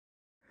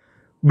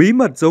Bí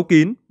mật giấu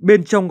kín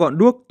bên trong ngọn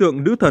đuốc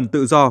tượng nữ thần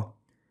tự do.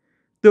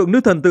 Tượng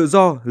nữ thần tự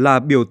do là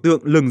biểu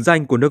tượng lừng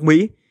danh của nước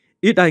Mỹ.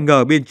 Ít ai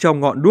ngờ bên trong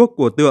ngọn đuốc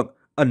của tượng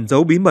ẩn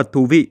giấu bí mật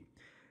thú vị.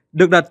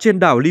 Được đặt trên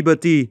đảo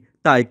Liberty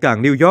tại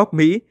cảng New York,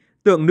 Mỹ,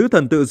 tượng nữ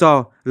thần tự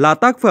do là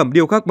tác phẩm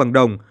điêu khắc bằng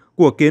đồng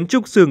của kiến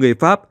trúc sư người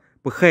Pháp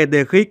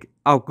Frédéric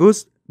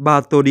Auguste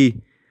Bartholdi.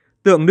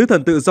 Tượng nữ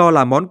thần tự do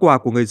là món quà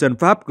của người dân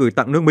Pháp gửi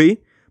tặng nước Mỹ.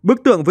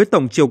 Bức tượng với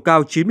tổng chiều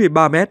cao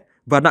 93 m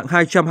và nặng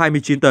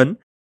 229 tấn,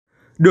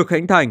 được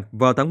khánh thành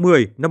vào tháng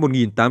 10 năm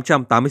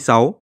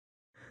 1886.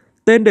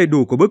 Tên đầy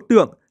đủ của bức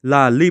tượng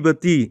là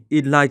Liberty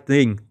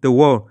Enlightening the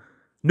World,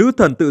 nữ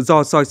thần tự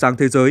do soi sáng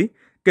thế giới.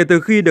 Kể từ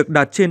khi được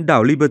đặt trên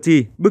đảo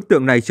Liberty, bức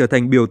tượng này trở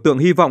thành biểu tượng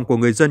hy vọng của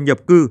người dân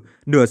nhập cư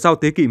nửa sau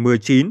thế kỷ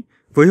 19,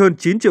 với hơn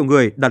 9 triệu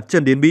người đặt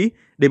chân đến Mỹ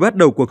để bắt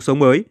đầu cuộc sống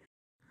mới.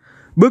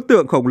 Bức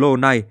tượng khổng lồ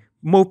này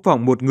mô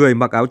phỏng một người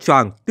mặc áo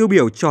choàng tiêu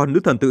biểu cho nữ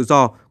thần tự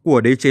do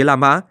của đế chế La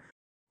Mã.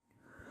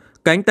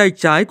 Cánh tay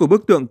trái của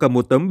bức tượng cầm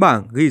một tấm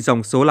bảng ghi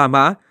dòng số La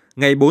Mã,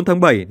 ngày 4 tháng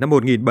 7 năm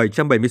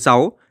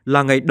 1776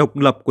 là ngày độc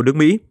lập của nước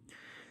Mỹ.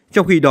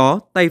 Trong khi đó,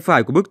 tay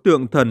phải của bức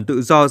tượng thần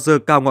tự do giơ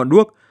cao ngọn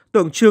đuốc,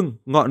 tượng trưng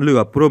ngọn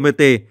lửa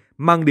Promete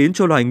mang đến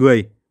cho loài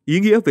người ý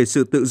nghĩa về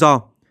sự tự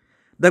do.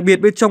 Đặc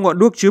biệt bên trong ngọn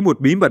đuốc chứa một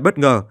bí mật bất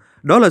ngờ,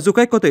 đó là du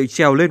khách có thể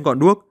trèo lên ngọn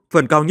đuốc,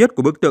 phần cao nhất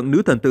của bức tượng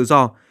nữ thần tự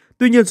do.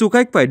 Tuy nhiên du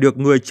khách phải được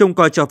người trông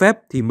coi cho phép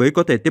thì mới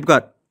có thể tiếp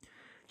cận.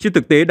 Trên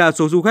thực tế, đa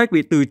số du khách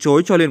bị từ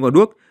chối cho lên ngọn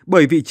đuốc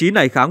bởi vị trí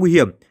này khá nguy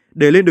hiểm.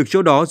 Để lên được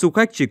chỗ đó, du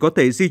khách chỉ có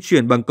thể di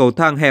chuyển bằng cầu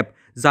thang hẹp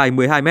dài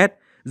 12 m.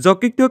 Do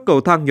kích thước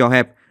cầu thang nhỏ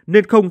hẹp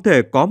nên không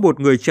thể có một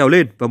người trèo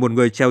lên và một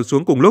người trèo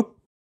xuống cùng lúc.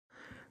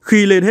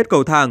 Khi lên hết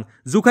cầu thang,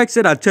 du khách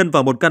sẽ đặt chân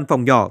vào một căn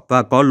phòng nhỏ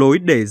và có lối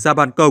để ra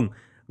ban công,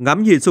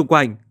 ngắm nhìn xung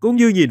quanh cũng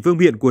như nhìn vương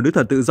miện của nữ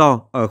thần tự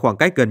do ở khoảng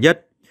cách gần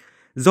nhất.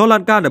 Do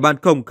lan can ở ban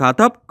công khá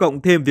thấp,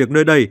 cộng thêm việc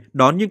nơi đây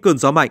đón những cơn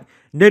gió mạnh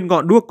nên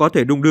ngọn đuốc có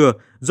thể đung đưa,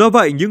 do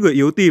vậy những người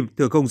yếu tim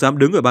thường không dám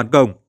đứng ở ban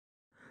công.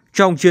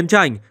 Trong chiến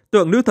tranh,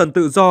 tượng nữ thần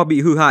tự do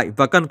bị hư hại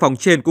và căn phòng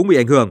trên cũng bị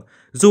ảnh hưởng.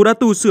 Dù đã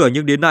tu sửa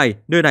nhưng đến nay,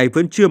 nơi này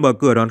vẫn chưa mở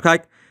cửa đón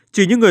khách.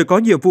 Chỉ những người có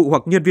nhiệm vụ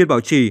hoặc nhân viên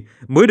bảo trì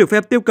mới được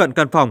phép tiếp cận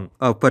căn phòng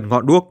ở phần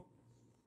ngọn đuốc.